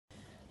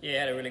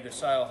Yeah, had a really good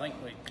sale. I think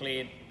we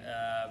cleared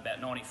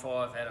about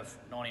 95 out of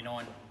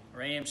 99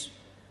 rams.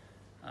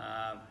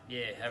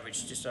 Yeah,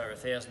 averaged just over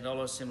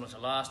 $1,000, similar to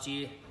last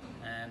year.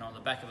 And on the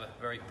back of a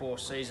very poor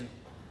season,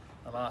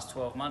 the last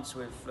 12 months,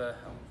 I'm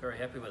very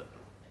happy with it.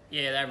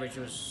 Yeah, the average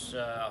was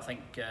I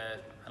think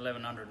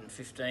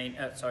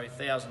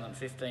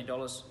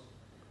 $1,015.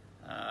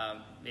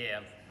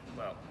 Yeah,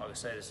 well, like I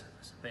said, it's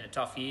been a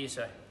tough year,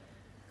 so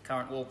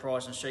current wool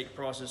price and sheep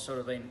prices sort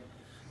of been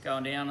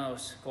going down. I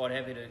was quite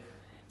happy to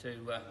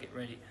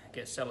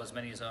sell as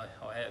many as I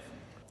have.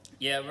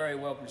 Yeah, very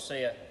welcome to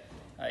see a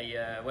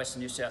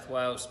Western New South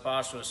Wales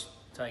pastoralist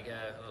take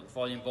a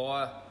volume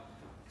buyer,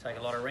 take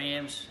a lot of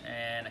rams,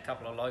 and a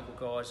couple of local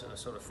guys that are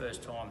sort of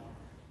first time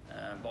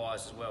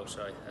buyers as well,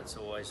 so that's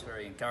always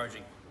very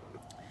encouraging.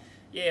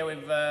 Yeah,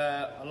 we've,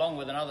 along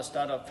with another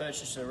stud, I've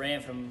purchased a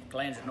ram from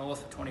Calandra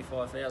North for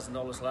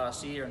 $25,000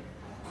 last year, and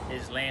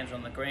there's lambs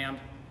on the ground.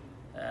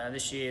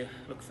 This year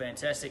look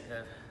fantastic,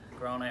 they've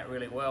grown out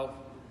really well.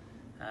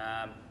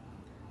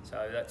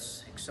 So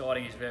that's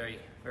exciting. He's very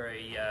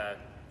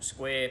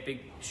square,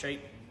 big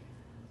sheep,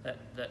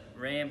 that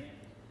ram.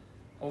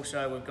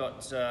 Also we've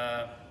got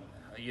a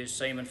used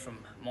semen from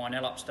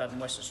Minellup stud in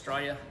West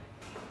Australia.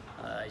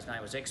 His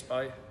name was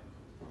Expo.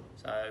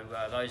 So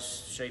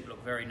those sheep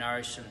look very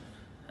nourished and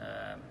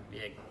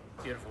yeah,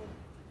 beautiful,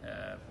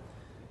 yeah,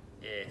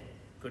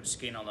 good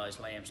skin on those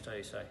lambs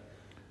too. So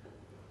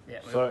yeah,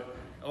 we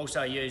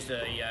also used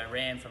a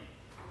ram from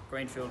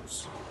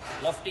Greenfield's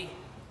Lofty.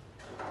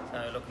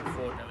 So looking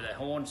forward to the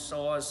horn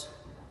size,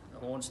 the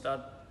horn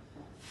stud.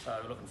 So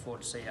we're looking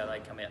forward to see how they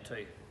come out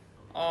too.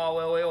 Oh,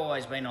 well, we've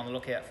always been on the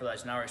lookout for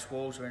those nourished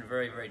wolves. We're in a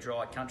very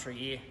dry country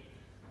here.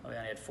 We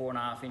only had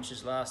 4.5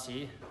 inches last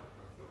year,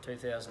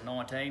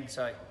 2019.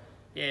 So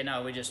yeah,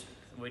 no, we just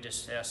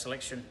our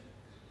selection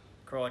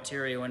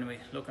criteria when we're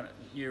looking at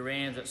new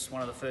rams, that's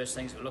one of the first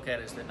things we look at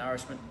is the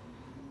nourishment.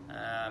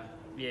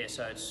 Yeah,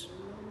 so it's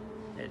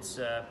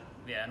yeah,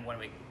 and when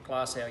we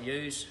class our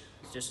ewes,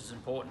 it's just as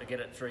important to get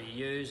it through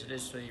your ewes as it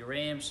is through your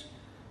rams.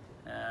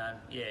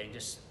 Yeah,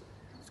 it's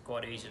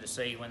quite easy to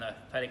see when the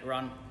paddock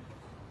run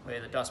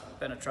where the dust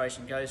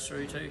penetration goes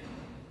through to.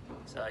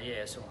 So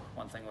yeah, it's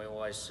one thing we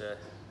always are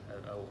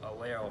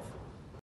aware of.